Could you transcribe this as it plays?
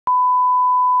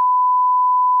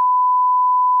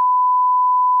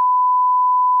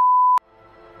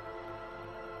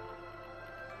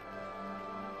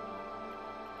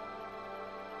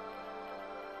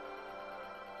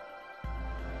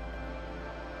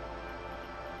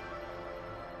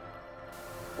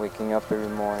Waking up every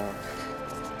morning,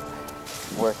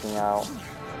 working out,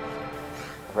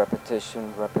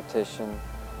 repetition, repetition,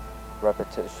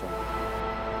 repetition.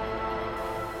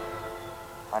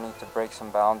 I need to break some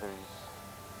boundaries.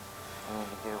 I need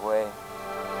to get away.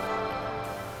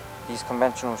 These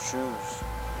conventional shoes,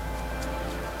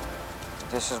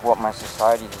 this is what my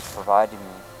society has provided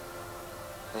me.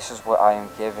 This is what I am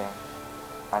giving.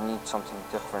 I need something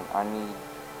different. I need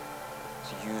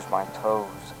to use my toes.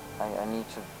 I need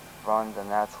to run the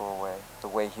natural way, the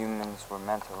way humans were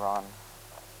meant to run.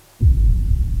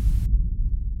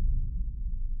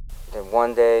 Then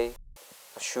one day,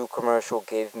 a shoe commercial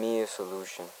gave me a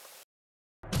solution.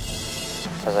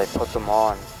 As I put them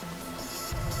on,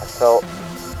 I felt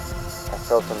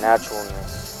the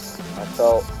naturalness. It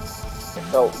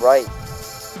felt right.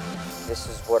 This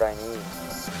is what I need.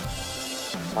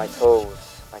 My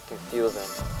toes, I can feel them.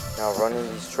 Now running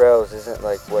these trails isn't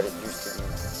like what it used to be.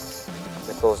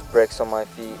 With those bricks on my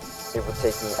feet, it would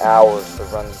take me hours to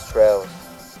run these trails.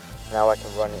 Now I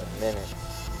can run it in minutes.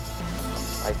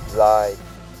 I lied.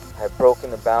 I have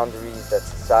broken the boundaries that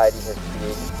society has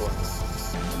created for me.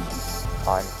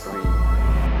 I'm free.